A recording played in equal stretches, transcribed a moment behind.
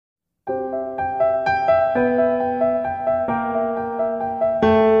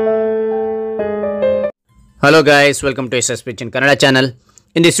Hello guys, welcome to Speech in Kannada channel.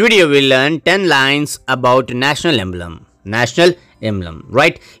 In this video, we'll learn 10 lines about national emblem. National emblem,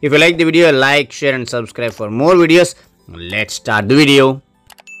 right? If you like the video, like, share and subscribe for more videos. Let's start the video.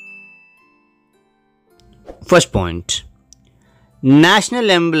 First point.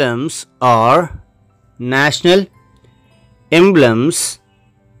 National emblems are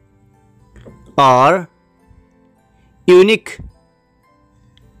unique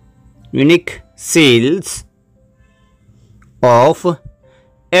seals of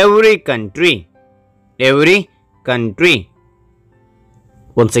every country.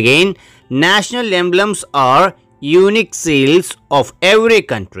 Once again, national emblems are unique seals of every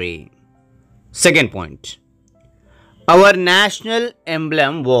country. Second point. Our national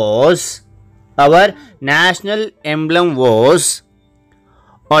emblem was adopted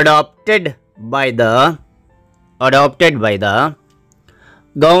by the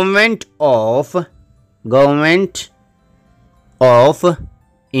government of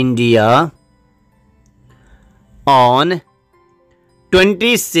India on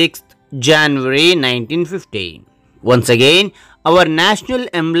 26th January 1950. Once again, our national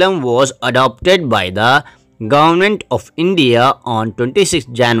emblem was adopted by the government of India on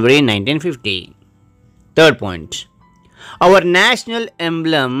 26th January 1950. Third point. Our national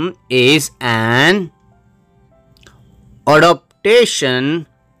emblem is an adaptation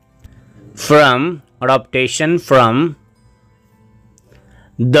from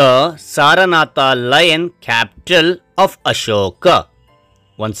the Saranatha lion capital of Ashok.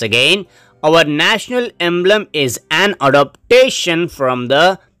 Once again, our national emblem is an adaptation from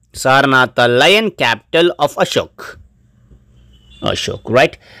the Saranatha lion capital of Ashok.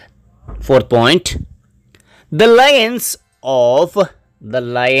 Right? Fourth point. The lions of the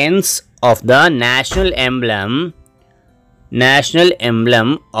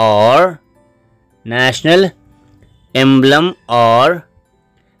national emblem are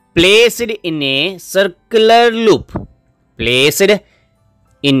placed in a circular loop.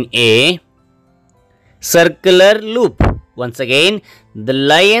 Once again, the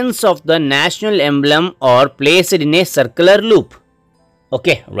lions of the national emblem are placed in a circular loop.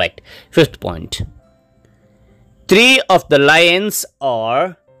 Okay, right. Fifth point. Three of the lions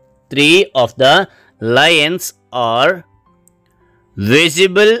are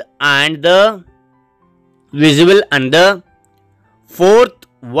visible and the fourth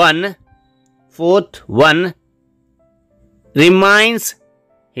one remains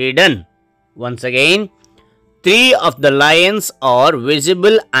hidden. Once again, three of the lions are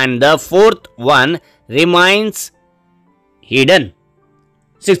visible and the fourth one remains hidden.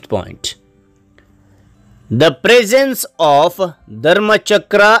 Sixth point. The presence of Dharma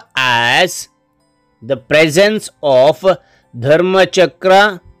chakra as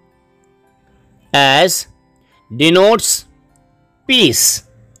denotes peace.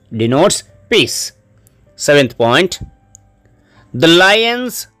 Seventh point. The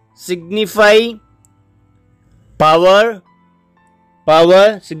lions signify power,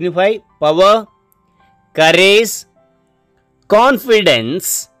 courage,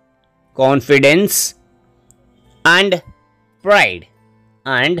 confidence and pride.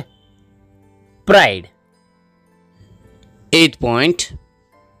 Eighth point.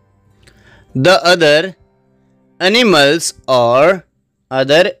 The other animals are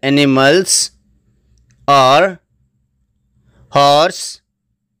horse,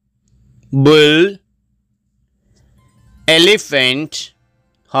 bull, elephant,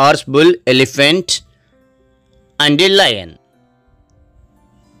 and a lion.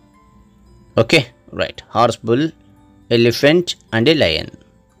 Okay, right. Horse, bull, elephant, and a lion.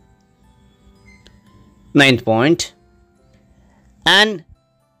 Ninth point. An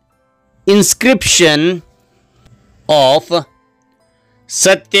inscription of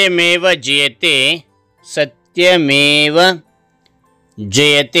Satyameva Jayate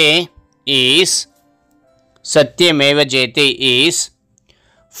is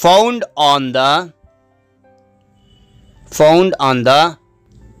found on the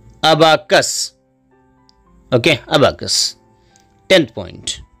abacus. Okay, abacus. 10th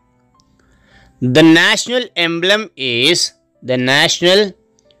point. The national emblem is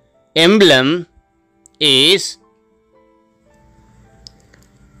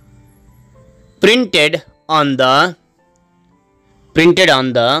printed on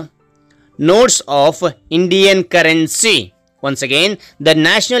the notes of Indian currency. Once again, the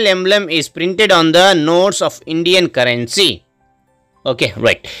national emblem is printed on the notes of Indian currency. Okay,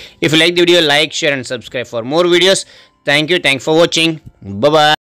 right. If you like the video, like, share and subscribe for more videos. Thank you. Thanks for watching. Bye bye.